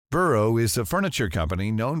Burrow is a furniture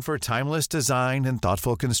company known for timeless design and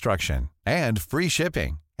thoughtful construction, and free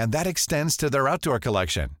shipping, and that extends to their outdoor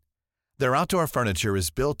collection. Their outdoor furniture is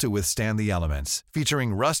built to withstand the elements,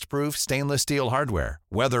 featuring rust-proof stainless steel hardware,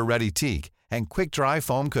 weather-ready teak, and quick-dry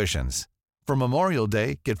foam cushions. For Memorial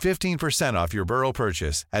Day, get 15% off your Burrow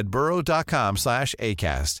purchase at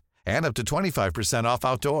burrow.com/ACAST and up to 25% off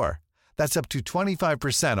outdoor. That's up to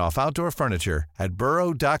 25% off outdoor furniture at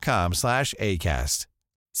burrow.com/ACAST.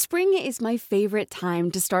 Spring is my favorite time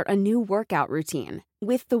to start a new workout routine.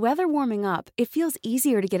 With the weather warming up, it feels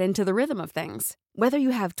easier to get into the rhythm of things. Whether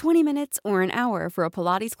you have 20 minutes or an hour for a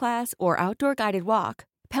Pilates class or outdoor guided walk,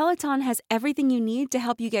 Peloton has everything you need to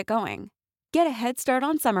help you get going. Get a head start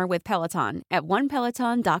on summer with Peloton at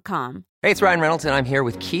onepeloton.com. Hey, it's Ryan Reynolds, and I'm here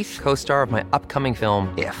with Keith, co-star of my upcoming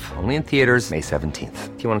film, If, only in theaters May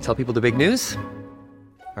 17th. Do you want to tell people the big news?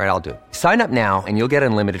 All right, I'll do it. Sign up now and you'll get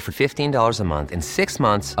unlimited for $15 a month and 6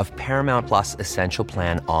 months of Paramount Plus Essential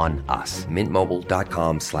Plan on us.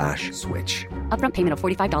 MintMobile.com/switch. Upfront payment of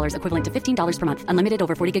 $45 equivalent to $15 per month. Unlimited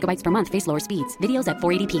over 40 gigabytes per month. Face lower speeds. Videos at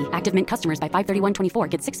 480p. Active Mint customers by 531.24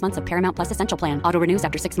 get 6 months of Paramount Plus Essential Plan. Auto renews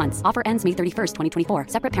after 6 months. Offer ends May 31st, 2024.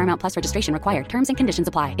 Separate Paramount Plus registration required. Terms and conditions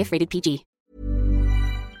apply if rated PG.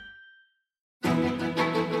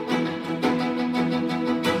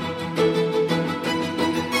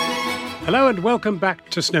 Hello and welcome back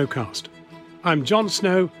to Snowcast. I'm Jon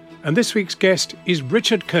Snow, and this week's guest is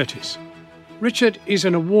Richard Curtis. Richard is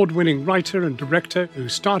an award-winning writer and director who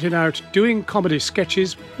started out doing comedy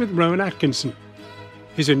sketches with Rowan Atkinson.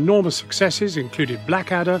 His enormous successes included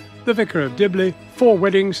Blackadder, The Vicar of Dibley, Four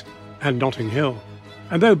Weddings, and Notting Hill.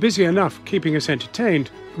 And though busy enough keeping us entertained,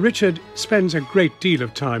 Richard spends a great deal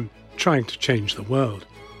of time trying to change the world.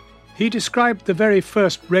 He described the very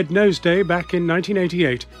first Red Nose Day back in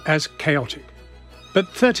 1988 as chaotic. But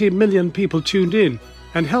 30 million people tuned in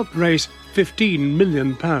and helped raise £15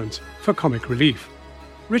 million for comic relief.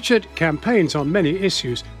 Richard campaigns on many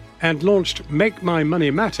issues and launched Make My Money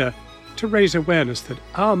Matter to raise awareness that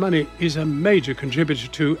our money is a major contributor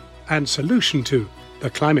to and solution to the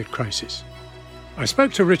climate crisis. I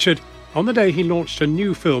spoke to Richard on the day he launched a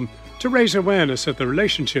new film to raise awareness of the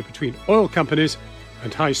relationship between oil companies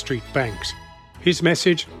and high street banks. His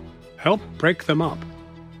message: help break them up.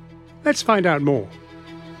 Let's find out more.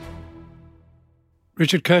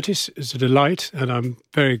 Richard Curtis, is a delight, and I'm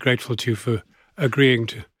very grateful to you for agreeing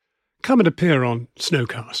to come and appear on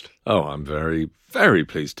Snowcast. Oh, I'm very, very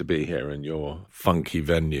pleased to be here in your funky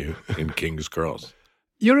venue in King's Cross.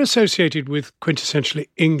 You're associated with quintessentially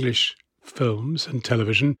English films and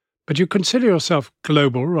television, but you consider yourself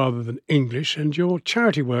global rather than English, and your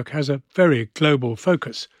charity work has a very global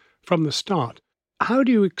focus from the start. How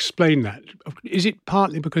do you explain that? Is it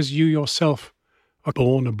partly because you yourself are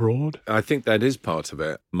born abroad? I think that is part of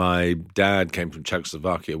it. My dad came from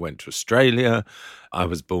Czechoslovakia, went to Australia. I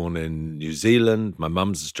was born in New Zealand. My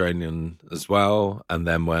mum's Australian as well. And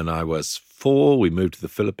then when I was 4, we moved to the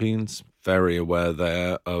Philippines, very aware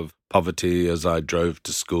there of poverty as I drove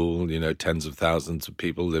to school, tens of thousands of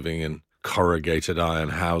people living in corrugated iron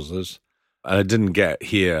houses. And I didn't get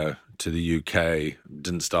here to the UK,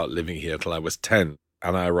 didn't start living here till I was 10,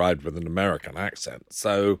 and I arrived with an American accent.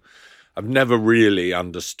 So I've never really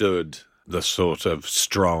understood the sort of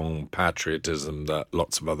strong patriotism that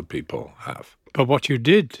lots of other people have. But what you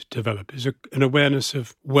did develop is an awareness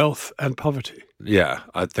of wealth and poverty. Yeah,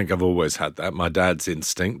 I think I've always had that. My dad's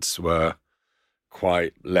instincts were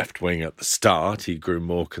quite left-wing at the start. He grew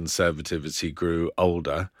more conservative as he grew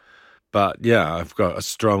older. But yeah, I've got a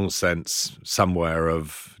strong sense somewhere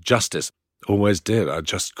of justice. Always did. I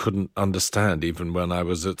just couldn't understand, even when I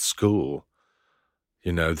was at school.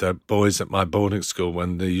 The boys at my boarding school,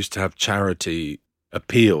 when they used to have charity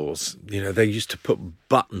appeals, they used to put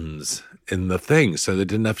buttons in the thing so they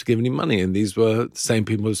didn't have to give any money. And these were the same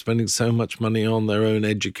people who were spending so much money on their own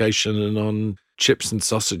education and on chips and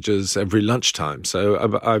sausages every lunchtime. So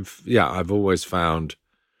I've always found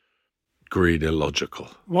greed illogical.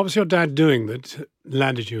 What was your dad doing that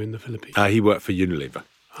landed you in the Philippines? He worked for Unilever.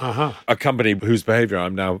 A company whose behaviour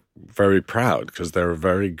I'm now very proud, because they're a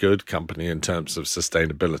very good company in terms of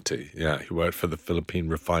sustainability. Yeah, he worked for the Philippine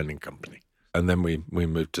Refining Company. And then we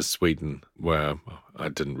moved to Sweden, where I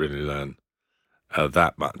didn't really learn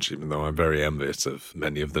that much, even though I'm very envious of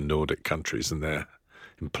many of the Nordic countries and their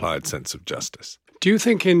implied sense of justice. Do you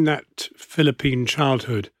think in that Philippine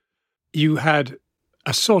childhood you had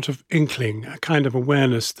a sort of inkling, a kind of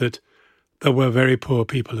awareness that there were very poor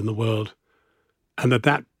people in the world, and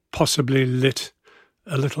that possibly lit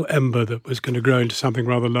a little ember that was going to grow into something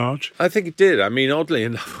rather large? I think it did. I mean, oddly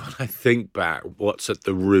enough, when I think back, what's at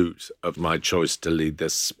the root of my choice to lead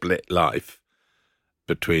this split life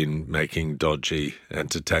between making dodgy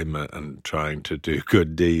entertainment and trying to do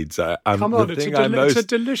good deeds. Come on, it's a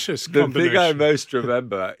delicious combination. The thing I most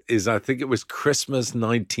remember is I think it was Christmas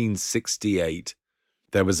 1968.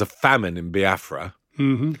 There was a famine in Biafra,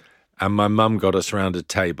 and my mum got us around a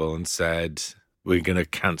table and said, we're going to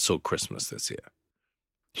cancel Christmas this year.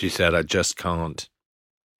 She said, I just can't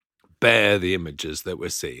bear the images that we're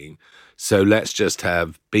seeing, so let's just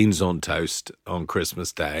have beans on toast on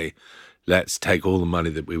Christmas Day. Let's take all the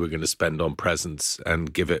money that we were going to spend on presents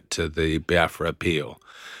and give it to the Biafra appeal.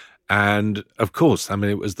 And, of course, I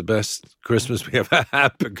mean, it was the best Christmas we ever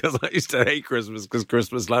had because I used to hate Christmas because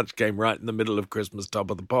Christmas lunch came right in the middle of Christmas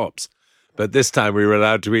Top of the Pops. But this time we were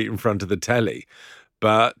allowed to eat in front of the telly.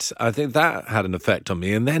 But I think that had an effect on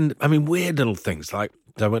me. And then, I mean, weird little things like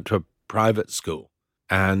I went to a private school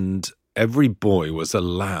and every boy was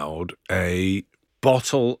allowed a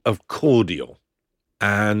bottle of cordial.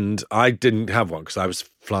 And I didn't have one because I was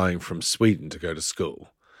flying from Sweden to go to school.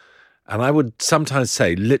 And I would sometimes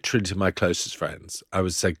say, literally to my closest friends, I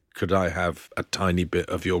would say, could I have a tiny bit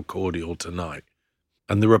of your cordial tonight?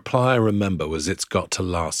 And the reply I remember was, it's got to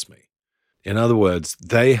last me. In other words,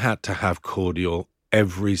 they had to have cordial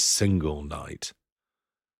every single night.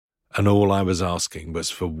 And all I was asking was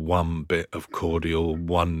for one bit of cordial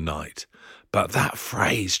one night. But that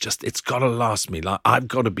phrase it's got to last me. Like, I've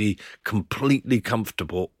got to be completely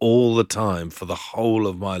comfortable all the time for the whole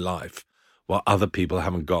of my life while other people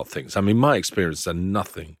haven't got things. I mean, my experiences are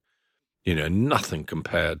nothing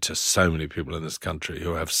compared to so many people in this country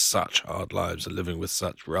who have such hard lives and living with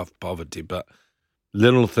such rough poverty. But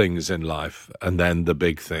little things in life, and then the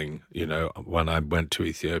big thing, when I went to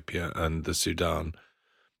Ethiopia and the Sudan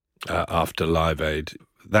after Live Aid,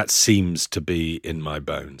 that seems to be in my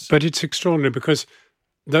bones. But it's extraordinary because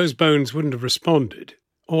those bones wouldn't have responded,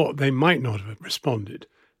 or they might not have responded,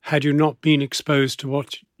 had you not been exposed to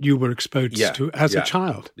what you were exposed to as a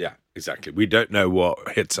child. Yeah, exactly. We don't know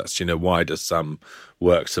what hits us. Why do some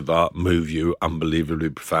works of art move you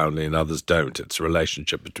unbelievably profoundly and others don't? It's a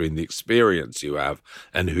relationship between the experience you have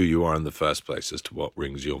and who you are in the first place as to what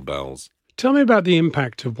rings your bells. Tell me about the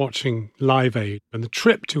impact of watching Live Aid and the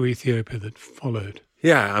trip to Ethiopia that followed.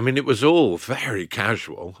 Yeah, I mean, it was all very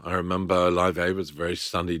casual. I remember Live Aid was a very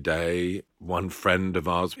sunny day. One friend of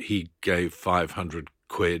ours, he gave 500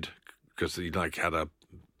 quid because he had a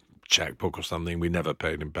checkbook or something. We never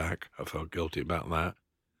paid him back. I felt guilty about that.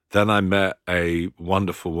 Then I met a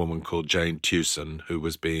wonderful woman called Jane Tewson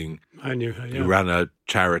I knew her, yeah. Who ran a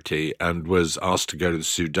charity and was asked to go to the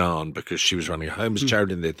Sudan because she was running a homeless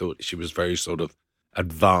charity and they thought she was very sort of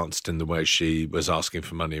advanced in the way she was asking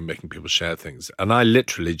for money and making people share things. And I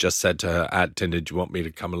literally just said to her at dinner, do you want me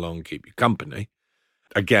to come along and keep you company?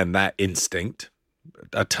 Again, that instinct,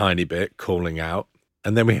 a tiny bit, calling out.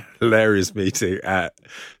 And then we had a hilarious meeting at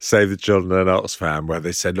Save the Children and Oxfam where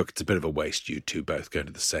they said, look, it's a bit of a waste you two both go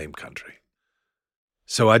to the same country.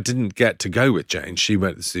 So I didn't get to go with Jane. She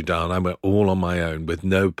went to Sudan. I went all on my own with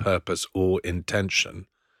no purpose or intention.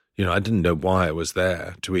 I didn't know why I was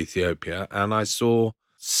there, to Ethiopia, and I saw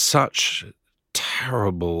such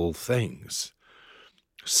terrible things,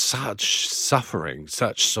 such suffering,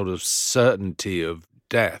 such sort of certainty of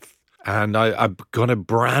death. And I kind of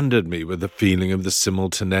branded me with the feeling of the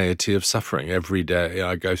simultaneity of suffering. Every day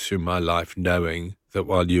I go through my life knowing that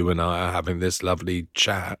while you and I are having this lovely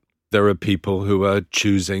chat, there are people who are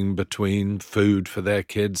choosing between food for their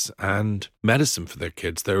kids and medicine for their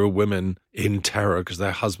kids. There are women in terror because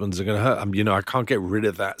their husbands are going to hurt them. I can't get rid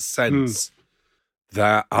of that sense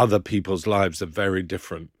that other people's lives are very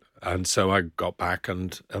different. And so I got back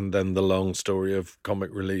and then the long story of Comic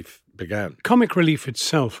Relief began. Comic Relief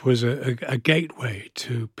itself was a gateway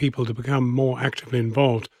to people to become more actively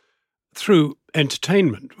involved through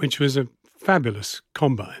entertainment, which was a fabulous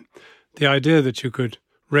combine. The idea that you could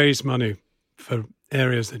raise money for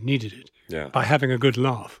areas that needed it by having a good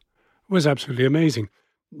laugh was absolutely amazing.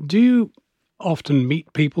 Do you often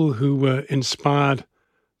meet people who were inspired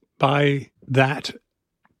by that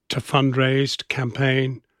to fundraise, to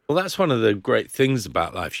campaign? Well, that's one of the great things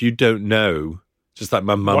about life. You don't know, just like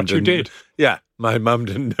my mum what you did. Yeah, my mum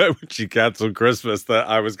didn't know when she cancelled Christmas that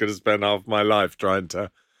I was going to spend half my life trying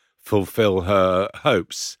to fulfill her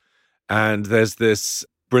hopes. And there's this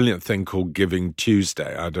brilliant thing called Giving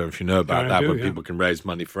Tuesday. I don't know if you know about that, where people can raise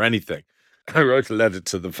money for anything. I wrote a letter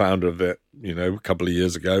to the founder of it, a couple of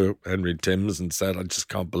years ago, Henry Timms, and said, I just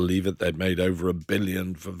can't believe it. They'd made over $1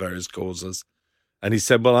 billion for various causes. And he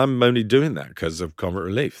said, well, I'm only doing that because of Comet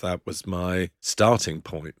Relief. That was my starting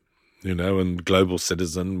point, and Global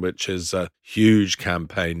Citizen, which is a huge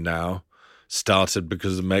campaign now, started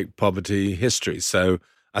because of Make Poverty History. So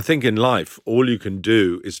I think in life, all you can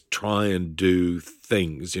do is try and do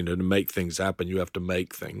things, to make things happen. You have to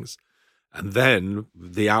make things. And then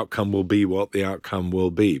the outcome will be what the outcome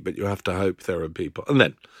will be. But you have to hope there are people. And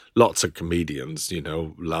then lots of comedians,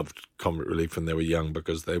 loved Comet Relief when they were young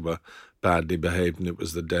because they were badly behaved, and it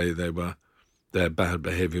was the day their bad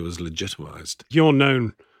behaviour was legitimised. You're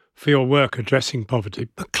known for your work addressing poverty,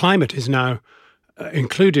 but climate is now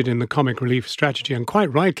included in the Comic Relief strategy, and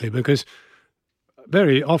quite rightly, because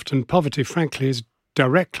very often poverty, frankly, is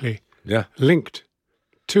directly linked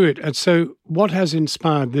to it. And so what has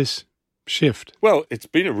inspired this shift? Well, it's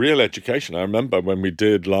been a real education. I remember when we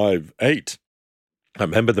did Live 8, I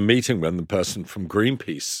remember the meeting when the person from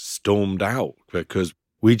Greenpeace stormed out because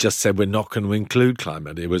we just said we're not going to include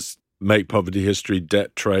climate. It was Make Poverty History,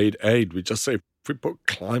 Debt, Trade, Aid. We just say if we put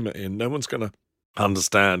climate in, no one's going to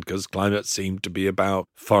understand because climate seemed to be about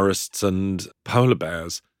forests and polar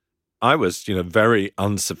bears. I was, very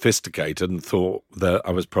unsophisticated and thought that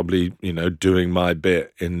I was probably, doing my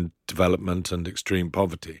bit in development and extreme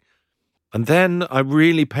poverty. And then I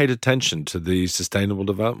really paid attention to the Sustainable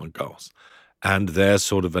Development Goals and their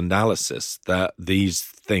sort of analysis that these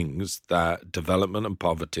things, that development and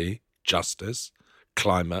poverty, justice,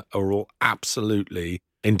 climate, are all absolutely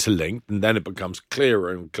interlinked. And then it becomes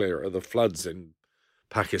clearer and clearer. The floods in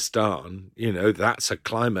Pakistan, that's a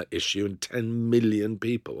climate issue and 10 million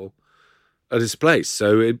people are displaced.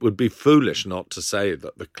 So it would be foolish not to say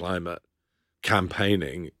that the climate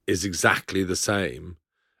campaigning is exactly the same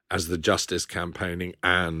as the justice campaigning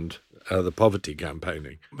and the poverty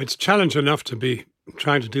campaigning. It's challenge enough to be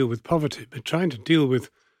trying to deal with poverty, but trying to deal with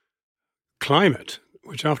climate,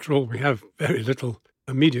 which after all we have very little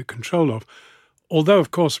immediate control of. Although,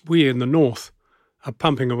 of course, we in the north are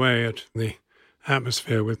pumping away at the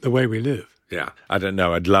atmosphere with the way we live. Yeah, I don't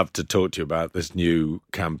know. I'd love to talk to you about this new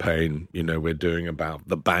campaign, we're doing about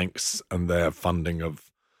the banks and their funding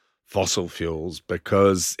of fossil fuels,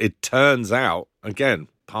 because it turns out, again,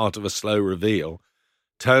 part of a slow reveal,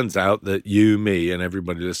 turns out that you, me, and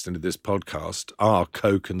everybody listening to this podcast are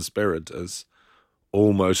co-conspirators,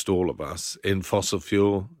 almost all of us, in fossil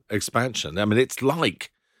fuel expansion. I mean, it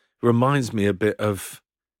reminds me a bit of,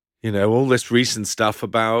 all this recent stuff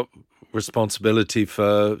about responsibility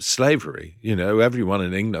for slavery. Everyone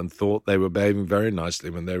in England thought they were behaving very nicely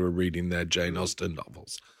when they were reading their Jane Austen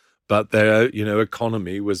novels. But their,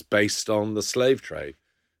 economy was based on the slave trade.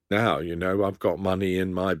 Now, I've got money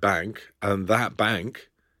in my bank, and that bank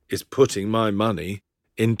is putting my money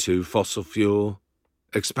into fossil fuel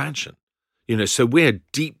expansion. So we're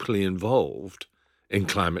deeply involved in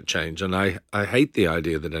climate change. And I hate the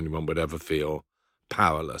idea that anyone would ever feel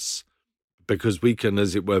powerless, because we can,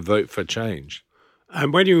 as it were, vote for change.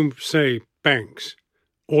 And when you say banks,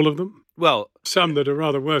 all of them? Well, some that are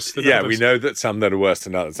rather worse than others. Yeah, we know that some that are worse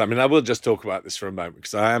than others. I mean, I will just talk about this for a moment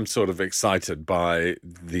because I am sort of excited by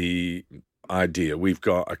the idea. We've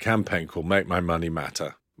got a campaign called Make My Money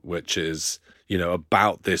Matter, which is,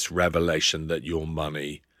 about this revelation that your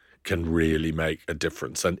money can really make a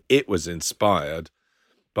difference. And it was inspired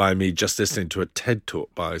by me just listening to a TED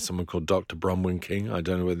talk by someone called Dr. Bronwyn King. I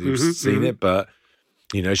don't know whether you've seen it, but,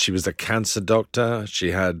 she was a cancer doctor.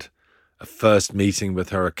 She had a first meeting with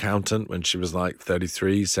her accountant when she was like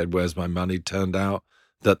 33, he said, "Where's my money?" Turned out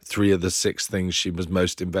that 3 of the 6 things she was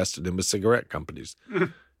most invested in were cigarette companies.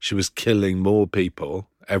 She was killing more people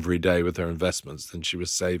every day with her investments than she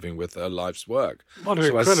was saving with her life's work. What an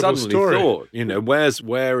so incredible I suddenly story. thought,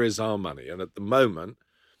 where is our money? And at the moment,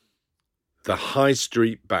 the high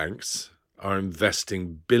street banks are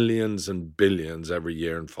investing billions and billions every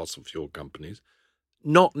year in fossil fuel companies.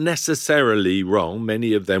 Not necessarily wrong.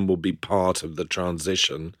 Many of them will be part of the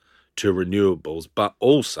transition to renewables, but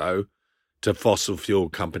also to fossil fuel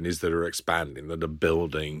companies that are expanding, that are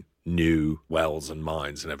building new wells and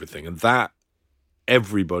mines and everything. And that,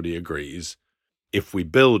 everybody agrees, if we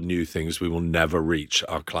build new things, we will never reach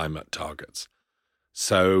our climate targets.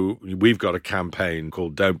 So we've got a campaign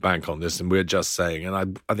called Don't Bank on This, and we're just saying,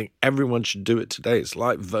 and I think everyone should do it today. It's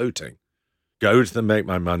like voting. Go to the Make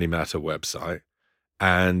My Money Matter website,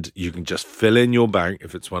 and you can just fill in your bank,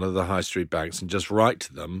 if it's one of the high street banks, and just write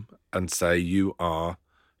to them and say, you are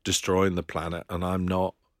destroying the planet, and I'm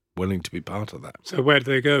not willing to be part of that. So where do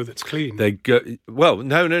they go that's clean? They go, well,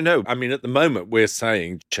 no. I mean, at the moment, we're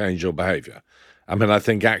saying change your behaviour. I mean, I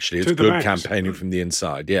think actually it's good campaigning from the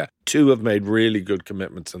inside. Yeah. 2 have made really good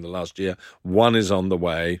commitments in the last year. 1 is on the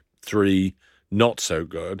way. 3, not so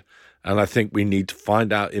good. And I think we need to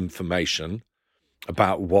find out information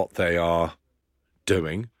about what they are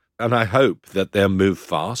doing. And I hope that they'll move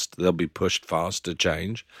fast, they'll be pushed fast to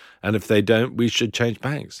change. And if they don't, we should change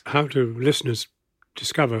banks. How do listeners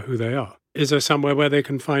discover who they are? Is there somewhere where they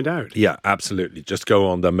can find out? Yeah, absolutely. Just go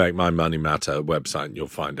on the Make My Money Matter website and you'll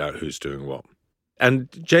find out who's doing what. And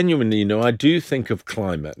genuinely, I do think of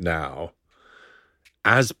climate now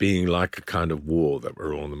as being like a kind of war that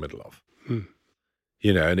we're all in the middle of.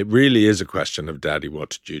 And it really is a question of, Daddy,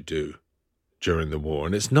 what did you do during the war?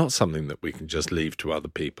 And it's not something that we can just leave to other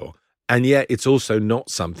people. And yet it's also not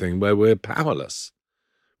something where we're powerless.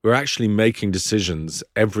 We're actually making decisions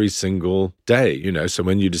every single day, So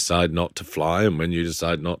when you decide not to fly and when you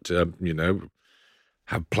decide not to,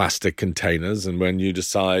 have plastic containers and when you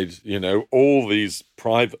decide, all these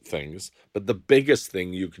private things. But the biggest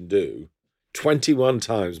thing you can do, 21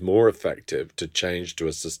 times more effective to change to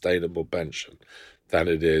a sustainable pension than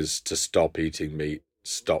it is to stop eating meat,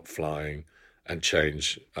 stop flying, and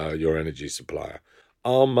change your energy supplier.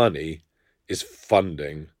 Our money is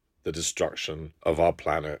funding the destruction of our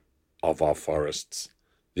planet, of our forests,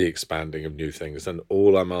 the expanding of new things. And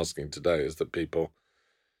all I'm asking today is that people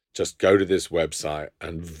just go to this website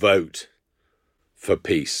and vote for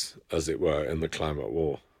peace, as it were, in the climate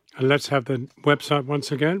war. And let's have the website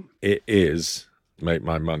once again. It is Make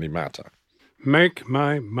My Money Matter. Make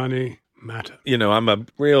My Money Matter. I'm a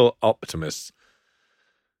real optimist,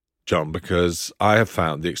 John, because I have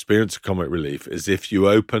found the experience of Comic Relief is if you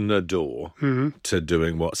open a door to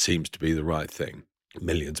doing what seems to be the right thing,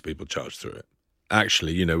 millions of people charge through it.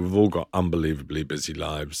 Actually, we've all got unbelievably busy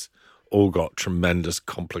lives, all got tremendous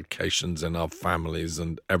complications in our families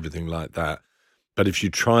and everything like that. But if you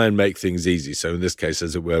try and make things easy, so in this case,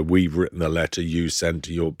 as it were, we've written the letter you send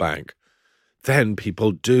to your bank, then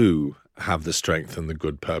people do have the strength and the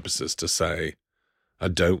good purposes to say, I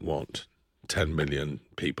don't want 10 million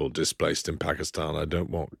people displaced in Pakistan. I don't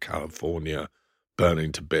want California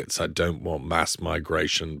burning to bits. I don't want mass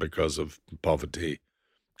migration because of poverty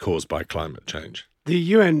caused by climate change.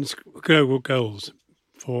 The UN's global goals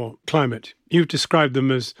for climate, you've described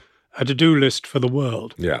them as a to-do list for the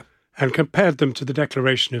world. Yeah. And compared them to the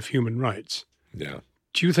Declaration of Human Rights. Yeah.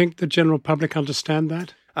 Do you think the general public understand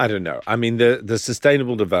that? I don't know. I mean, the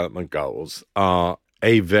Sustainable Development Goals are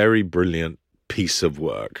a very brilliant piece of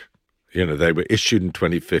work. They were issued in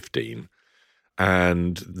 2015.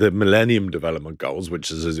 And the Millennium Development Goals, which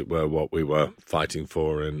is, as it were, what we were fighting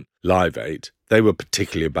for in Live 8, they were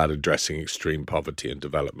particularly about addressing extreme poverty and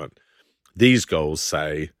development. These goals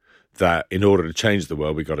say that in order to change the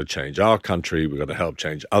world, we've got to change our country, we've got to help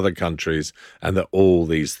change other countries, and that all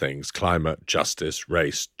these things, climate, justice,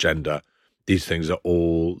 race, gender, these things are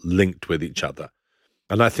all linked with each other.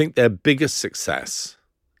 And I think their biggest success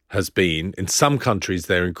has been, in some countries,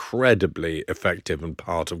 they're incredibly effective and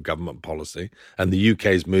part of government policy, and the UK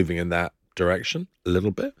is moving in that direction a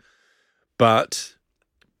little bit. But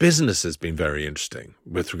business has been very interesting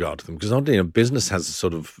with regard to them, because business has a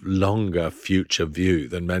sort of longer future view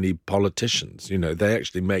than many politicians. They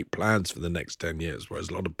actually make plans for the next 10 years, whereas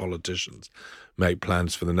a lot of politicians make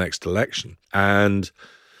plans for the next election. And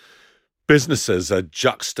businesses are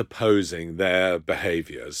juxtaposing their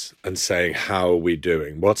behaviors and saying, how are we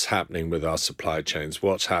doing? What's happening with our supply chains?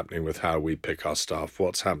 What's happening with how we pick our stuff?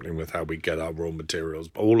 What's happening with how we get our raw materials?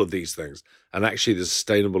 All of these things. And actually, the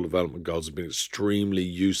Sustainable Development Goals have been an extremely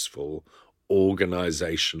useful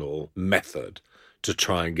organizational method to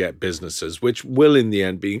try and get businesses, which will in the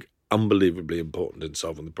end be unbelievably important in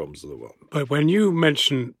solving the problems of the world. But when you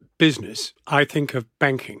mention business, I think of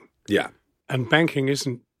banking. Yeah. And banking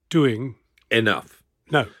isn't doing enough.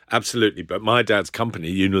 No. Absolutely. But my dad's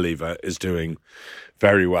company, Unilever, is doing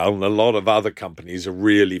very well. And a lot of other companies are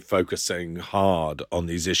really focusing hard on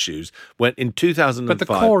these issues. When in 2005... But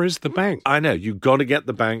the core is the bank. I know. You've got to get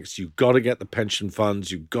the banks. You've got to get the pension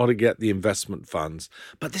funds. You've got to get the investment funds.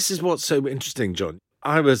 But this is what's so interesting, John.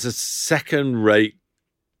 I was a second-rate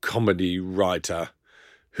comedy writer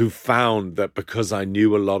who found that because I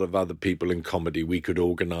knew a lot of other people in comedy, we could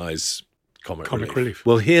organise Comic Relief.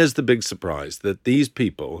 Well, here's the big surprise, that these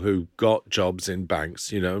people who got jobs in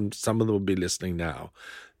banks, and some of them will be listening now,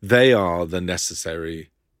 they are the necessary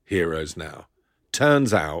heroes now.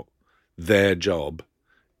 Turns out their job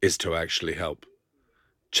is to actually help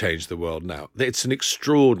change the world now. It's an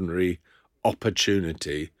extraordinary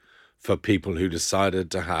opportunity for people who decided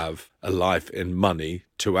to have a life in money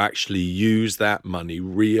to actually use that money,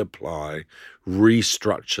 reapply,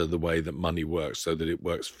 restructure the way that money works so that it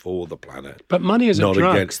works for the planet. But money is a drug.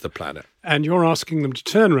 Not against the planet. And you're asking them to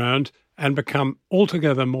turn around and become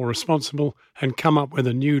altogether more responsible and come up with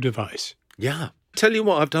a new device. Yeah. Tell you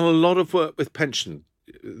what, I've done a lot of work with pension.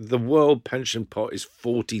 The world pension pot is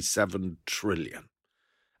 47 trillion.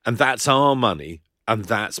 And that's our money, and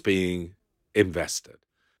that's being invested.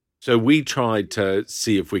 So we tried to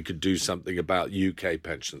see if we could do something about UK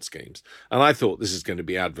pension schemes. And I thought this is going to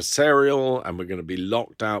be adversarial and we're going to be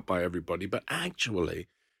locked out by everybody. But actually,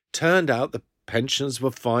 turned out the pensions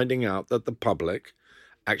were finding out that the public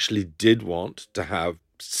actually did want to have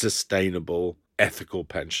sustainable, ethical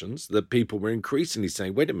pensions, that people were increasingly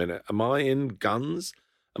saying, wait a minute, am I in guns?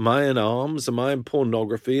 Am I in arms? Am I in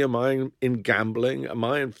pornography? Am I in gambling? Am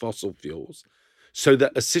I in fossil fuels? So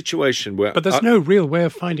that a situation where... But there's no real way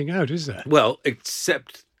of finding out, is there? Well,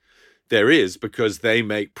 except there is, because they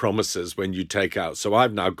make promises when you take out. So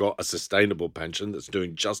I've now got a sustainable pension that's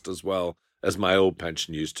doing just as well as my old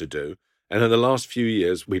pension used to do. And in the last few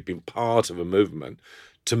years, we've been part of a movement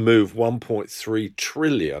to move 1.3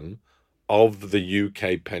 trillion of the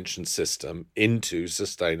UK pension system into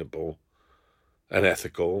sustainable and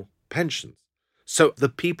ethical pensions. So the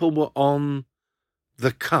people were on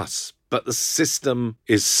the cusp, but the system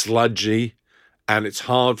is sludgy and it's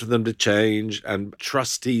hard for them to change. And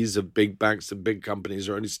trustees of big banks and big companies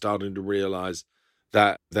are only starting to realize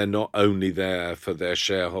that they're not only there for their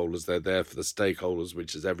shareholders, they're there for the stakeholders,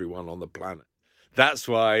 which is everyone on the planet. That's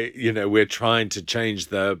why, we're trying to change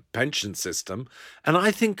the pension system. And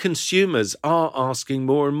I think consumers are asking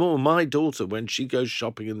more and more. My daughter, when she goes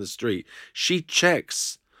shopping in the street, she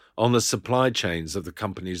checks on the supply chains of the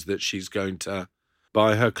companies that she's going to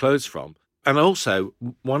buy her clothes from. And also,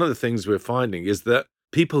 one of the things we're finding is that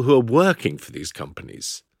people who are working for these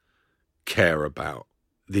companies care about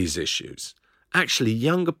these issues. Actually,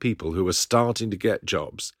 younger people who are starting to get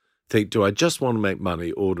jobs think, do I just want to make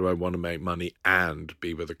money, or do I want to make money and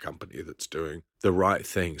be with a company that's doing the right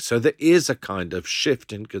thing? So there is a kind of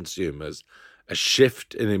shift in consumers, a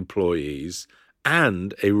shift in employees,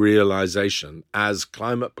 and a realization as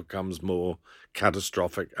climate becomes more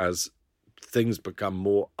catastrophic, as things become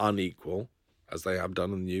more unequal, as they have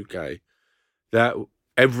done in the UK, that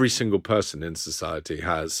every single person in society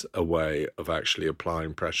has a way of actually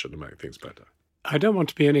applying pressure to make things better. I don't want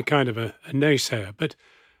to be any kind of a naysayer, but,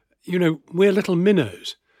 we're little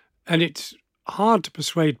minnows, and it's hard to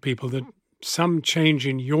persuade people that some change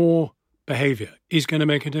in your behaviour is going to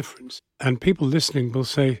make a difference. And people listening will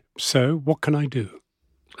say, so what can I do?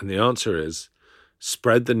 And the answer is,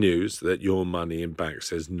 spread the news that your money in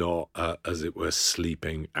banks is not, as it were,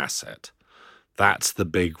 sleeping asset. That's the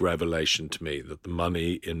big revelation to me, that the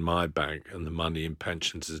money in my bank and the money in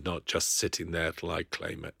pensions is not just sitting there till I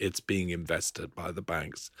claim it. It's being invested by the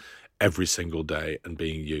banks every single day and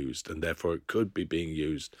being used. And therefore it could be being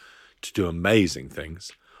used to do amazing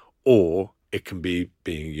things, or it can be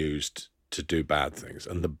being used to do bad things.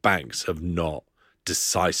 And the banks have not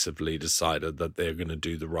decisively decided that they're going to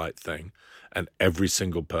do the right thing. And every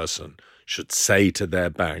single person should say to their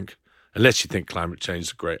bank, unless you think climate change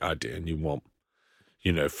is a great idea and you want,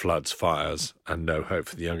 floods, fires, and no hope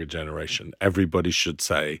for the younger generation, everybody should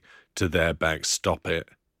say to their bank, stop it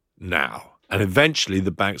now. And eventually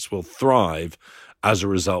the banks will thrive as a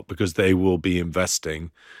result, because they will be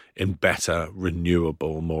investing in better,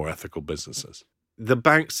 renewable, more ethical businesses. The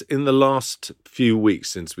banks in the last few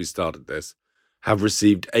weeks since we started this have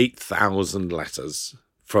received 8,000 letters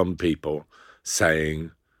from people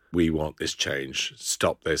saying, we want this change,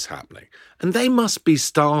 stop this happening. And they must be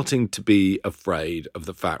starting to be afraid of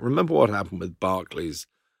the fact. Remember what happened with Barclays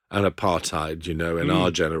and apartheid, in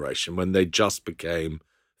our generation, when they just became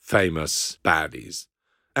famous baddies.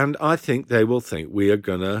 And I think they will think we are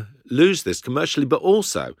going to lose this commercially. But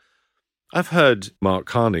also, I've heard Mark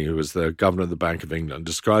Carney, who was the governor of the Bank of England,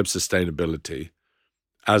 describe sustainability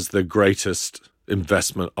as the greatest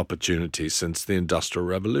investment opportunity since the Industrial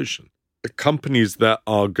Revolution. The companies that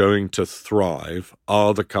are going to thrive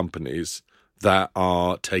are the companies that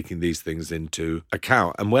are taking these things into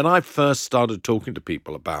account. And when I first started talking to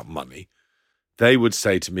people about money, they would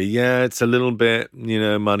say to me, yeah, it's a little bit,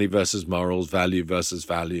 money versus morals, value versus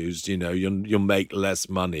values. You'll make less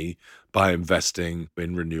money by investing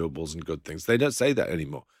in renewables and good things. They don't say that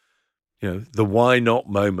anymore. The why not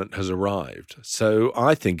moment has arrived. So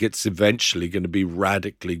I think it's eventually going to be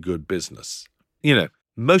radically good business.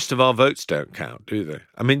 Most of our votes don't count, do they?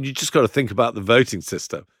 I mean, you just got to think about the voting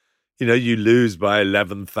system. You lose by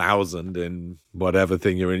 11,000 in whatever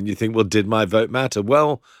thing you're in. You think, well, did my vote matter?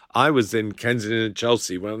 Well, I was in Kensington and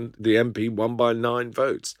Chelsea when the MP won by 9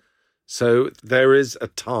 votes. So there is a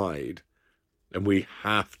tide, and we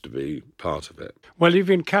have to be part of it. Well, you've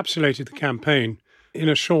encapsulated the campaign in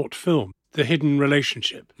a short film, The Hidden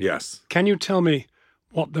Relationship. Yes. Can you tell me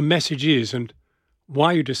what the message is and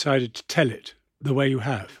why you decided to tell it the way you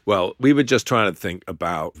have? Well, we were just trying to think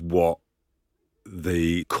about what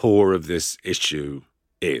the core of this issue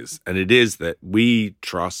is. And it is that we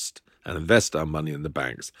trust and invest our money in the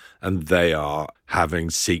banks, and they are having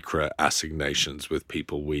secret assignations with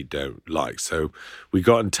people we don't like. So we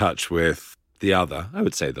got in touch with the other, I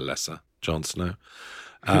would say the lesser, Jon Snow,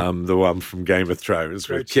 the one from Game of Thrones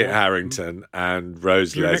with Kit Harington and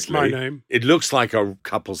Rose Leslie. My name. It looks like a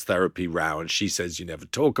couples therapy row, and she says, you never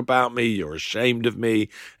talk about me, you're ashamed of me.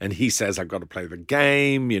 And he says, I've got to play the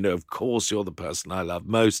game. Of course, you're the person I love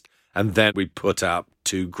most. And then we put up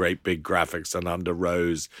two great big graphics, and under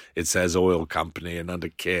Rose, it says oil company, and under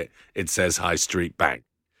Kit, it says High Street Bank.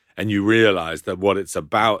 And you realize that what it's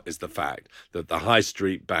about is the fact that the high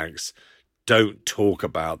street banks don't talk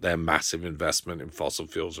about their massive investment in fossil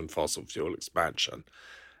fuels and fossil fuel expansion.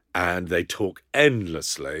 And they talk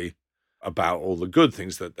endlessly about all the good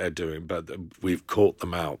things that they're doing, but we've caught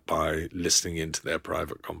them out by listening into their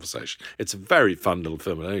private conversation. It's a very fun little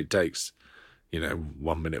film. It only takes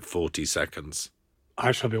 1 minute, 40 seconds.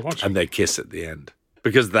 I shall be watching. And they kiss at the end,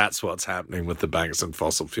 because that's what's happening with the banks and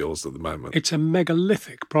fossil fuels at the moment. It's a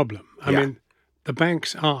megalithic problem. I mean, the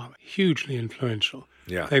banks are hugely influential.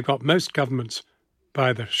 Yeah. They've got most governments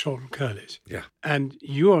by the short and curlies. Yeah. And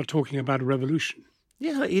you are talking about a revolution.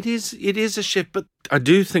 Yeah, it is a shift. But I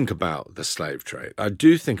do think about the slave trade. I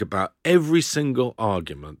do think about every single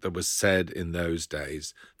argument that was said in those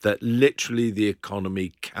days that literally the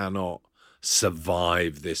economy cannot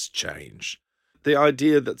survive this change. The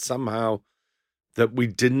idea that somehow that we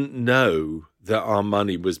didn't know that our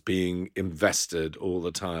money was being invested all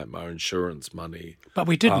the time, our insurance money. But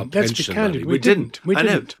we didn't. Let's be candid. We didn't. I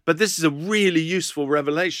know, but this is a really useful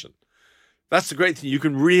revelation. That's the great thing. You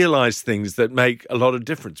can realize things that make a lot of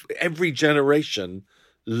difference. Every generation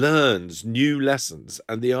learns new lessons,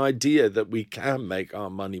 and the idea that we can make our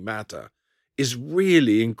money matter is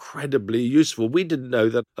really incredibly useful. We didn't know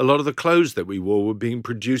that a lot of the clothes that we wore were being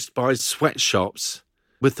produced by sweatshops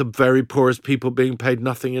with the very poorest people being paid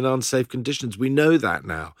nothing in unsafe conditions. We know that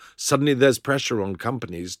now. Suddenly there's pressure on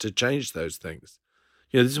companies to change those things.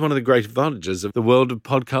 This is one of the great advantages of the world of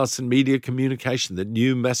podcasts and media communication, that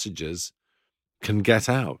new messages can get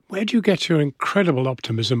out. Where do you get your incredible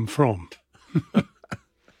optimism from?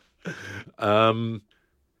 The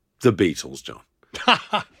Beatles, John.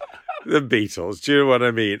 The Beatles. Do you know what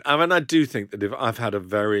I mean? I do think that if I've had a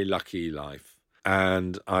very lucky life,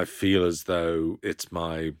 and I feel as though it's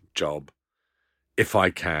my job, if I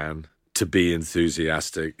can, to be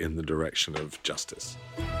enthusiastic in the direction of justice.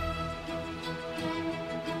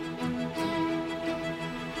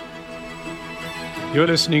 You're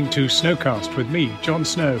listening to Snowcast with me, Jon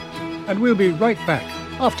Snow, and we'll be right back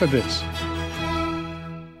after this.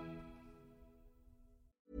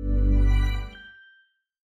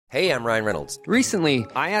 Hey, I'm Ryan Reynolds. Recently,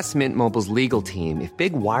 I asked Mint Mobile's legal team if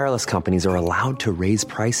big wireless companies are allowed to raise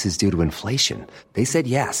prices due to inflation. They said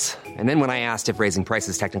yes. And then when I asked if raising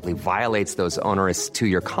prices technically violates those onerous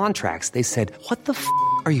 2-year contracts, they said, "What the f***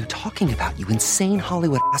 are you talking about, you insane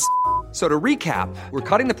Hollywood ass?" So to recap, we're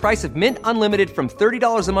cutting the price of Mint Unlimited from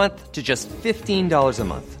 $30 a month to just $15 a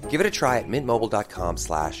month. Give it a try at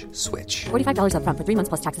mintmobile.com/switch. $45 up front for 3 months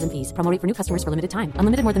plus taxes and fees. Promo rate for new customers for limited time.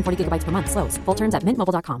 Unlimited more than 40 gigabytes per month. Slows full terms at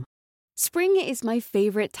mintmobile.com. Spring is my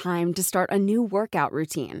favorite time to start a new workout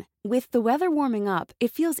routine. With the weather warming up,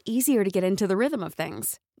 it feels easier to get into the rhythm of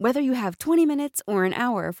things. Whether you have 20 minutes or an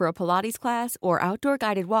hour for a Pilates class or outdoor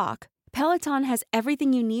guided walk, Peloton has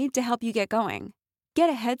everything you need to help you get going. Get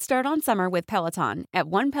a head start on summer with Peloton at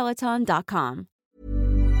onepeloton.com.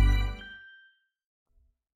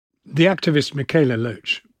 The activist Michaela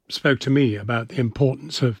Loach spoke to me about the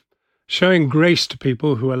importance of showing grace to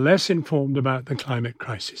people who are less informed about the climate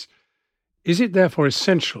crisis. Is it therefore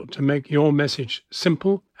essential to make your message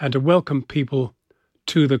simple and to welcome people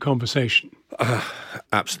to the conversation?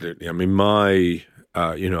 Absolutely.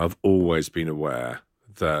 I've always been aware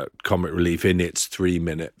that comic relief in its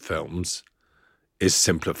 3-minute films is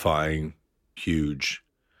simplifying huge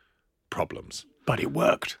problems. But it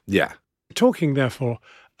worked. Yeah. Talking, therefore,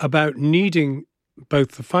 about needing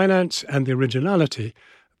both the finance and the originality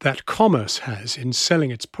that commerce has in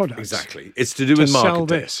selling its products. Exactly. It's to do with marketing. Sell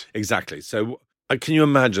this. Exactly. So can you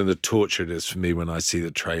imagine the torture it is for me when I see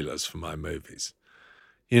the trailers for my movies?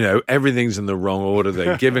 Everything's in the wrong order.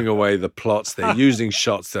 They're giving away the plots. They're using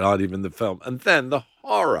shots that aren't even the film. And then the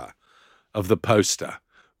horror of the poster,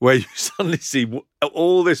 where you suddenly see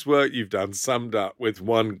all this work you've done summed up with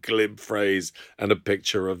one glib phrase and a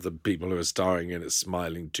picture of the people who are starring in it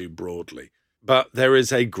smiling too broadly. But there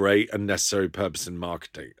is a great and necessary purpose in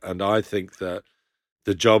marketing. And I think that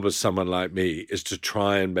the job of someone like me is to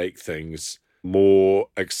try and make things more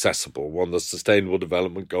accessible. One of the Sustainable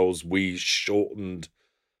Development Goals, we shortened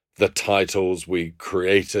the titles, we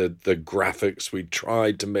created the graphics, we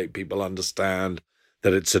tried to make people understand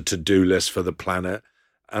that it's a to-do list for the planet.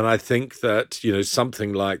 And I think that,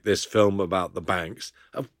 something like this film about the banks,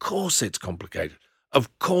 of course it's complicated.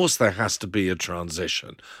 Of course there has to be a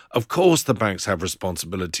transition. Of course the banks have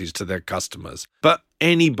responsibilities to their customers. But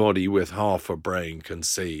anybody with half a brain can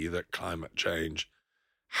see that climate change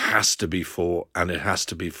has to be fought, and it has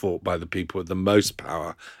to be fought by the people with the most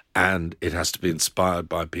power, and it has to be inspired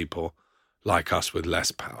by people like us with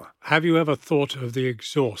less power. Have you ever thought of the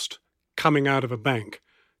exhaust coming out of a bank,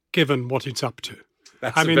 given what it's up to?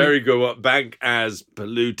 That's a very good one. Bank as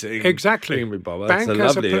polluting. Exactly. That's bank a as a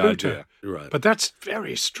lovely polluter. idea. Right. But that's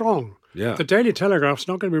very strong. Yeah. The Daily Telegraph's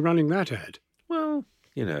not going to be running that ad. Well,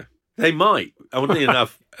 they might. Oddly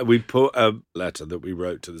enough, we put a letter that we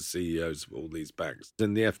wrote to the CEOs of all these banks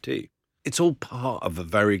in the FT. It's all part of a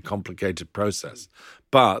very complicated process.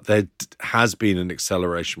 But there has been an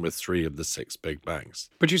acceleration with 3 of the 6 big banks.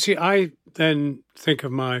 But you see, I then think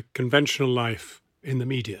of my conventional life in the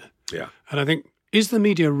media. Yeah. And I think, is the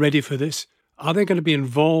media ready for this? Are they going to be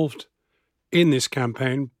involved in this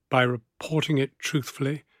campaign by reporting it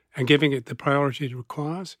truthfully and giving it the priority it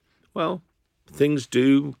requires? Well, things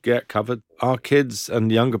do get covered. Our kids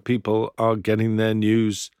and younger people are getting their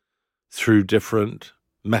news through different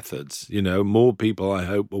methods. More people, I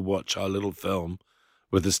hope, will watch our little film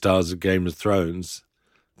with the stars of Game of Thrones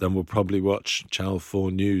than will probably watch Channel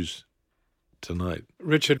 4 News tonight.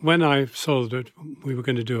 Richard, when I saw that we were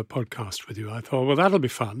going to do a podcast with you, I thought, well, that'll be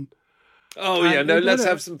fun. Oh, yeah, let's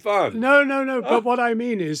have some fun. No. But what I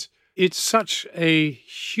mean is, it's such a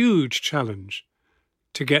huge challenge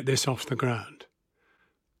to get this off the ground.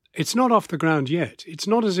 It's not off the ground yet. It's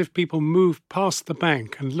not as if people move past the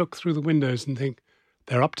bank and look through the windows and think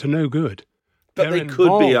they're up to no good. But they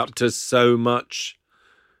could be up to so much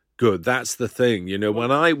good. That's the thing.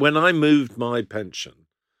 When I moved my pension,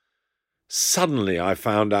 suddenly I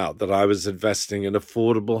found out that I was investing in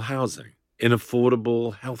affordable housing, in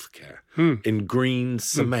affordable healthcare, in green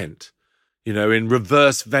cement, in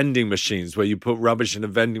reverse vending machines where you put rubbish in a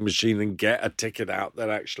vending machine and get a ticket out that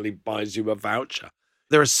actually buys you a voucher.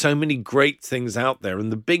 There are so many great things out there,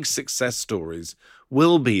 and the big success stories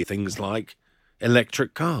will be things like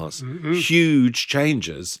electric cars, huge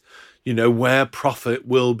changes, where profit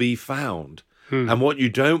will be found. And what you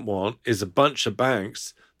don't want is a bunch of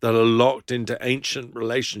banks that are locked into ancient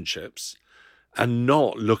relationships and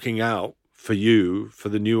not looking out for you, for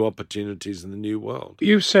the new opportunities in the new world.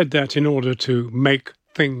 You said that in order to make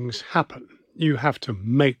things happen, you have to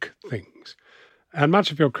make things. And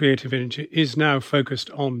much of your creative energy is now focused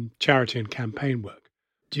on charity and campaign work.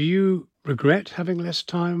 Do you regret having less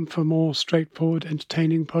time for more straightforward,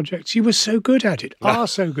 entertaining projects? You were so good at it, are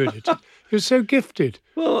so good at it. You're so gifted.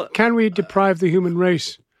 Well, can we deprive the human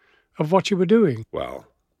race of what you were doing? Well,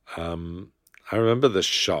 I remember the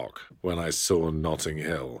shock when I saw Notting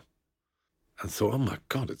Hill and thought, oh my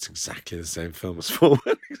God, it's exactly the same film as Four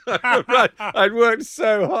Weddings. I'd worked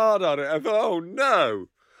so hard on it. I thought, oh no,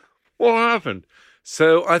 what happened?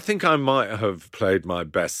 So I think I might have played my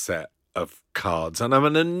best set of cards, and I'm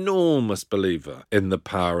an enormous believer in the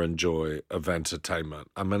power and joy of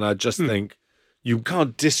entertainment. I mean, I just think you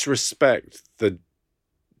can't disrespect the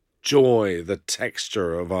joy, the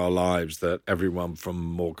texture of our lives that everyone from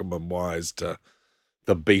Morecambe and Wise to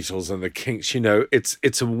the Beatles and the Kinks,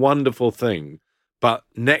 it's a wonderful thing. But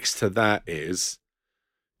next to that is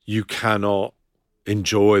you cannot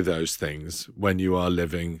enjoy those things when you are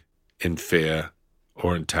living in fear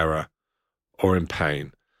or in terror or in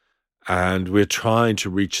pain. And we're trying to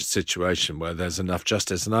reach a situation where there's enough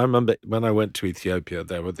justice. And I remember when I went to Ethiopia,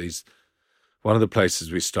 there were one of the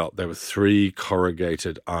places we stopped, there were 3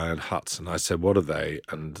 corrugated iron huts. And I said, what are they?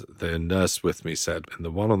 And the nurse with me said, in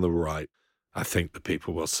the one on the right, I think the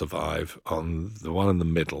people will survive. On the one in the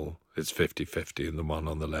middle, it's 50-50. And the one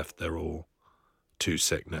on the left, they're all too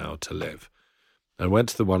sick now to live. I went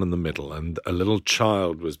to the one in the middle, and a little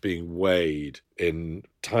child was being weighed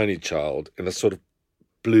tiny child, in a sort of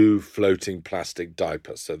blue floating plastic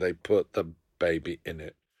diaper. So they put the baby in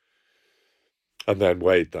it and then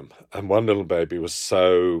weighed them. And one little baby was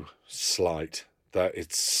so slight that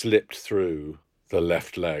it slipped through the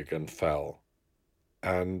left leg and fell.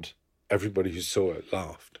 And everybody who saw it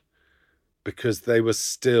laughed because they were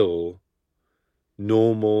still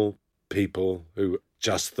normal people who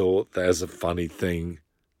just thought there's a funny thing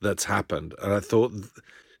that's happened. And I thought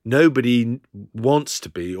nobody wants to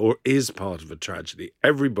be or is part of a tragedy.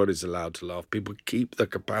 Everybody's allowed to laugh. People keep the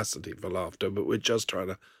capacity for laughter, but we're just trying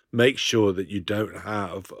to make sure that you don't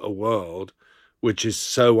have a world which is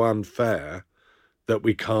so unfair that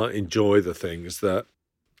we can't enjoy the things that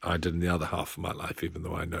I did in the other half of my life, even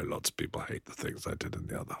though I know lots of people hate the things I did in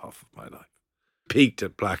the other half of my life. Peaked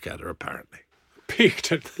at Blackadder, apparently.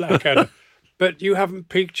 Peaked at Blackadder. But you haven't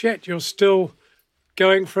peaked yet. You're still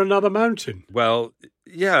going for another mountain. Well,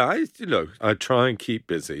 yeah, I try and keep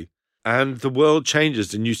busy. And the world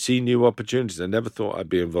changes and you see new opportunities. I never thought I'd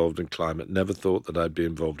be involved in climate, never thought that I'd be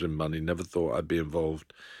involved in money, never thought I'd be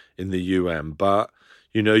involved in the UN. But,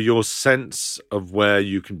 your sense of where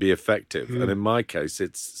you can be effective. And in my case,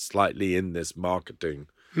 it's slightly in this marketing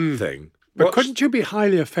thing. But couldn't you be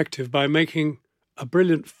highly effective by making a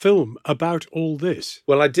brilliant film about all this?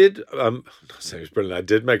 Well, I did, I'm not saying it was brilliant, I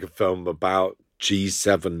did make a film about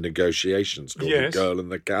G7 negotiations called The Girl in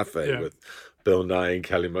the Cafe with Bill Nye and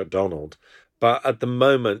Kelly MacDonald. But at the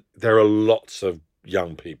moment, there are lots of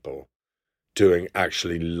young people doing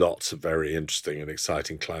actually lots of very interesting and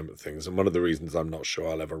exciting climate things. And one of the reasons I'm not sure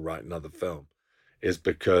I'll ever write another film is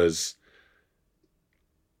because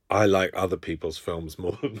I like other people's films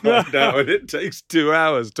more than mine now, and it takes 2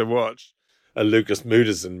 hours to watch a Lucas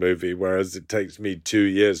Moodyson movie, whereas it takes me 2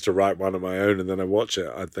 years to write one of my own, and then I watch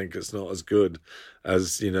it. I think it's not as good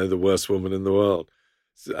as, The Worst Woman in the World.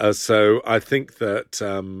 So I think that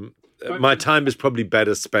my time is probably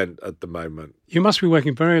better spent at the moment. You must be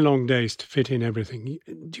working very long days to fit in everything.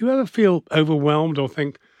 Do you ever feel overwhelmed or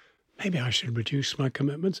think, maybe I should reduce my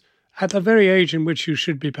commitments? At the very age in which you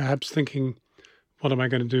should be perhaps thinking, what am I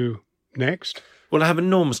going to do next? Well, I have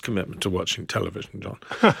enormous commitment to watching television, John.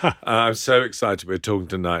 I'm so excited. We're talking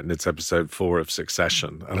tonight, and it's episode 4 of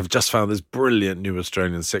Succession. And I've just found this brilliant new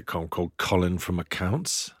Australian sitcom called Colin from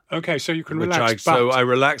Accounts. Okay, so you can relax. So I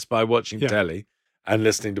relax by watching telly and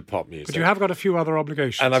listening to pop music. But you have got a few other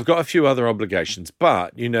obligations. And I've got a few other obligations.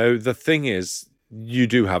 But, the thing is, you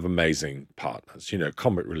do have amazing partners.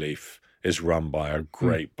 Comic Relief is run by a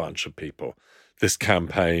great bunch of people. This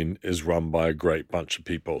campaign is run by a great bunch of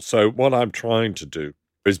people. So what I'm trying to do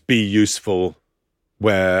is be useful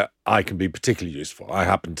where I can be particularly useful. I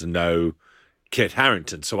happen to know Kit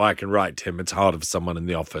Harington, so I can write to him. It's harder for someone in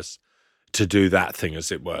the office to do that thing,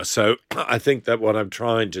 as it were. So I think that what I'm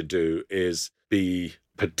trying to do is be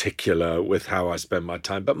particular with how I spend my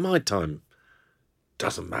time. But my time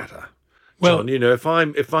doesn't matter. Well,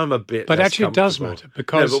 John, if I'm a bit but less actually it does matter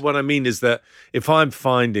because... No, but what I mean is that if I'm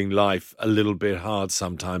finding life a little bit hard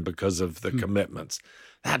sometime because of the commitments,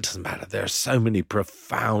 that doesn't matter. There are so many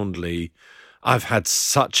profoundly... I've had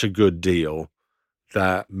such a good deal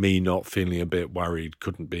that me not feeling a bit worried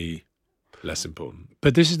couldn't be less important.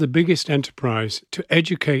 But this is the biggest enterprise to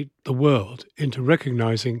educate the world into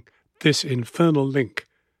recognizing this infernal link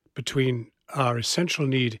between our essential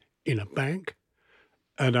need in a bank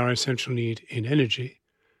and our essential need in energy,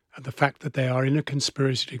 and the fact that they are in a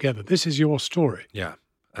conspiracy together. This is your story. Yeah.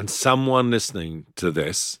 And someone listening to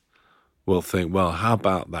this will think, well, how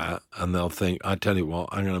about that? And they'll think, I tell you what,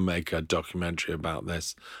 I'm going to make a documentary about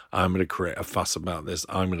this. I'm going to create a fuss about this.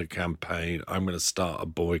 I'm going to campaign. I'm going to start a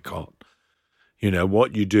boycott.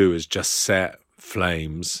 What you do is just set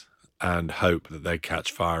flames and hope that they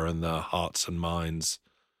catch fire in the hearts and minds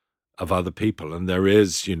of other people. And there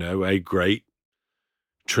is, a great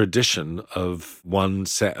tradition of one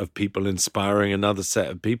set of people inspiring another set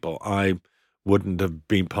of people. I wouldn't have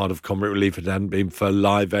been part of Comic Relief if it hadn't been for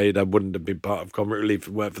Live Aid. I wouldn't have been part of Comic Relief if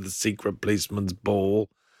it weren't for the Secret Policeman's Ball.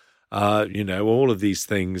 All of these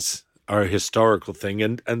things are a historical thing,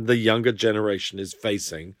 and the younger generation is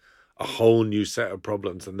facing a whole new set of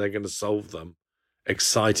problems, and they're going to solve them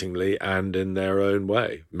excitingly and in their own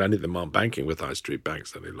way. Many of them aren't banking with high street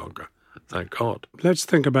banks any longer. Thank God. Let's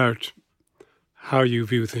think about how you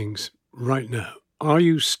view things right now. Are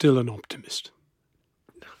you still an optimist?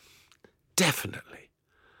 Definitely.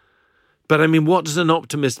 But I mean, what does an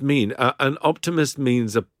optimist mean? An optimist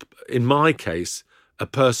means, in my case, a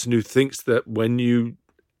person who thinks that when you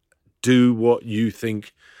do what you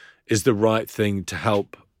think is the right thing to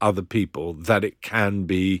help other people, that it can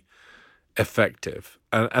be effective.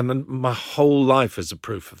 And my whole life is a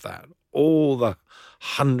proof of that. All the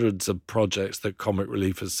hundreds of projects that Comic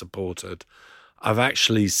Relief has supported, I've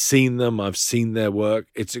actually seen them. I've seen their work.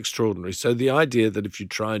 It's extraordinary. So the idea that if you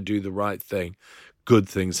try and do the right thing, good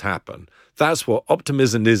things happen. That's what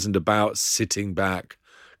optimism isn't about, sitting back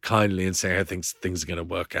kindly and saying, I think things are going to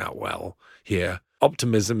work out well here.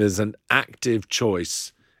 Optimism is an active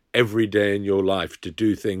choice every day in your life to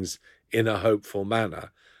do things in a hopeful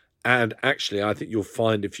manner. And actually, I think you'll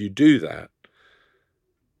find if you do that,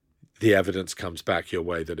 the evidence comes back your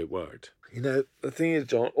way that it worked. The thing is,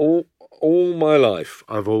 John, all my life,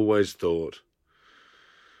 I've always thought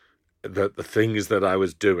that the things that I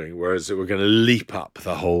was doing, whereas it were going to leap up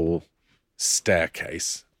the whole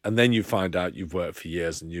staircase. And then you find out you've worked for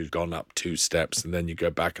years and you've gone up 2 steps, and then you go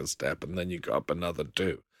back a step, and then you go up another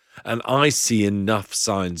 2. And I see enough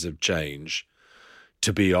signs of change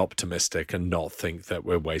to be optimistic and not think that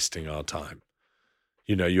we're wasting our time.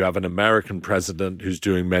 You know, you have an American president who's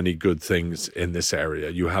doing many good things in this area.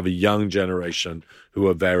 You have a young generation who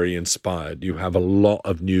are very inspired. You have a lot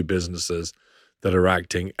of new businesses that are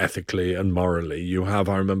acting ethically and morally. You have,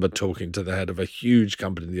 I remember talking to the head of a huge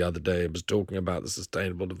company the other day. It was talking about the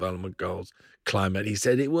Sustainable Development Goals, climate. He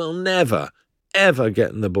said it will never, ever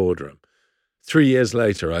get in the boardroom. 3 years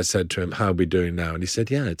later, I said to him, how are we doing now? And he said,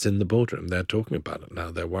 yeah, it's in the boardroom. They're talking about it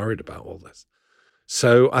now. They're worried about all this.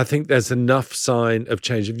 So I think there's enough sign of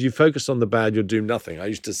change. If you focus on the bad, you'll do nothing. I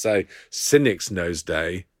used to say Cynic's Nose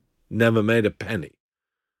Day never made a penny.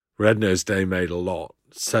 Red Nose Day made a lot.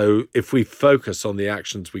 So if we focus on the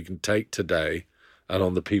actions we can take today and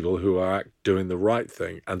on the people who are doing the right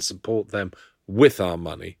thing and support them with our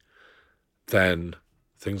money, then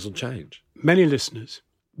things will change. Many listeners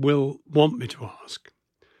will want me to ask.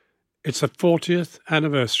 It's the 40th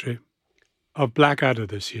anniversary of Blackadder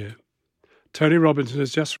this year. Tony Robinson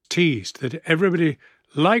has just teased that everybody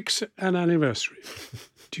likes an anniversary.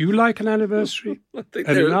 Do you like an anniversary?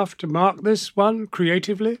 Enough to mark this one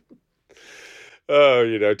creatively? Oh,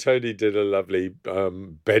 you know, Tony did a lovely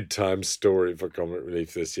bedtime story for Comic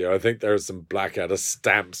Relief this year. I think there are some Blackadder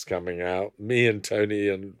stamps coming out. Me and Tony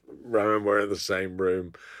and Rowan were in the same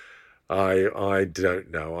room. I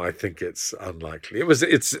don't know. I think it's unlikely.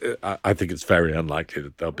 I think it's very unlikely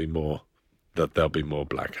that there'll be more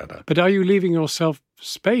Blackadder. But are you leaving yourself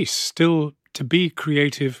space still to be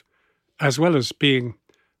creative as well as being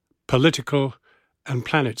political and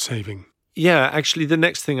planet-saving? Yeah, actually, the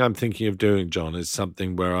next thing I'm thinking of doing, John, is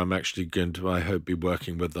something where I'm actually going to, I hope, be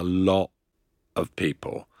working with a lot of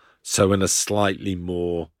people. So in a slightly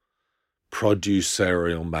more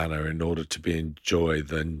producerial manner in order to enjoy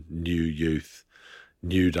the new youth,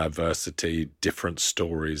 new diversity, different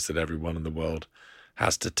stories that everyone in the world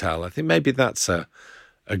has to tell. I think maybe that's a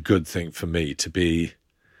good thing for me, to be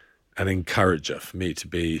an encourager, for me to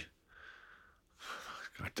be,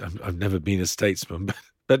 I've never been a statesman,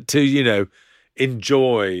 but to, you know,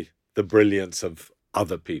 enjoy the brilliance of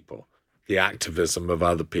other people, the activism of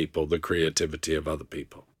other people, the creativity of other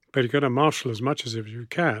people. But you've got to marshal as much as you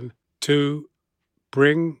can to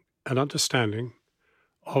bring an understanding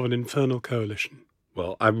of an infernal coalition.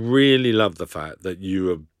 Well, I really love the fact that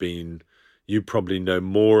you probably know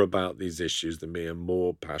more about these issues than me and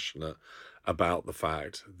more passionate about the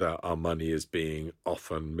fact that our money is being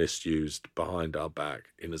often misused behind our back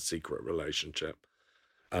in a secret relationship.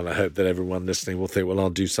 And I hope that everyone listening will think, well, I'll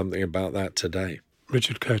do something about that today.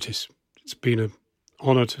 Richard Curtis, it's been an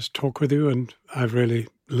honour to talk with you, and I've really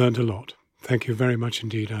learned a lot. Thank you very much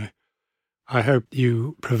indeed. I hope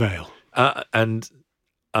you prevail. And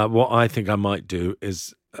what I think I might do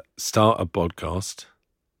is start a podcast,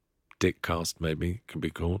 Dickcast maybe can be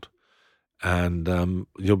called, and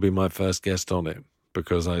you'll be my first guest on it,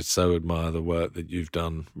 because I so admire the work that you've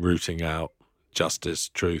done rooting out justice,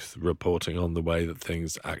 truth, reporting on the way that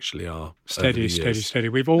things actually are. Steady.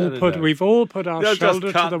 We've all put our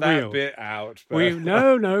shoulder to the wheel. Bit out.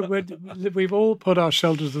 We've all put our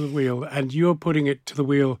shoulder to the wheel, and you're putting it to the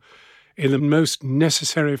wheel in the most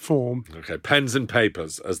necessary form. Okay, pens and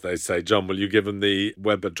papers, as they say. John, will you give them the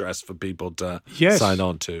web address for people to sign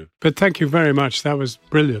on to? But thank you very much. That was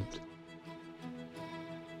brilliant.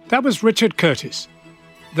 That was Richard Curtis.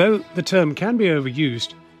 Though the term can be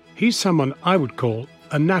overused, he's someone I would call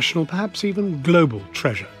a national, perhaps even global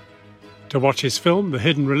treasure. To watch his film, The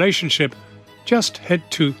Hidden Relationship, just head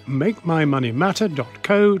to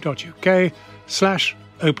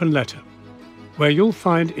makemymoneymatter.co.uk/open letter, where you'll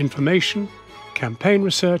find information, campaign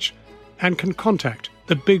research, and can contact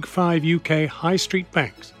the Big 5 UK high street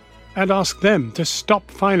banks and ask them to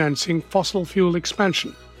stop financing fossil fuel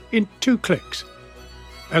expansion in 2 clicks.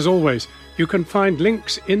 As always, you can find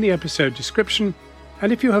links in the episode description,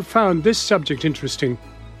 and if you have found this subject interesting,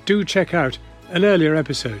 do check out an earlier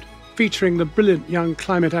episode featuring the brilliant young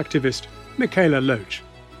climate activist Michaela Loach.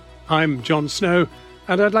 I'm Jon Snow,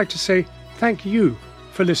 and I'd like to say thank you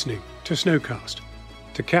for listening to Snowcast.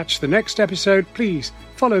 To catch the next episode, please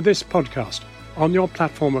follow this podcast on your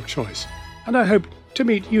platform of choice, and I hope to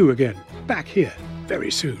meet you again back here very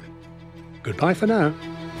soon. Goodbye for now.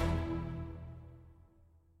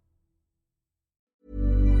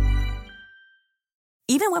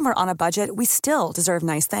 Even when we're on a budget, we still deserve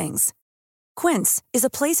nice things. Quince is a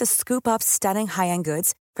place to scoop up stunning high-end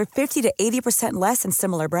goods for 50 to 80% less than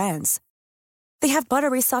similar brands. They have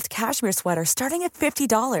buttery soft cashmere sweaters starting at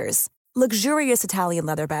 $50, luxurious Italian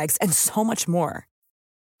leather bags, and so much more.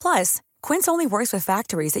 Plus, Quince only works with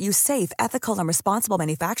factories that use safe, ethical, and responsible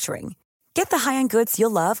manufacturing. Get the high-end goods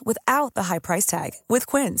you'll love without the high price tag with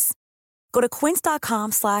Quince. Go to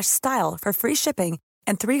quince.com/style for free shipping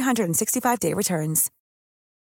and 365-day returns.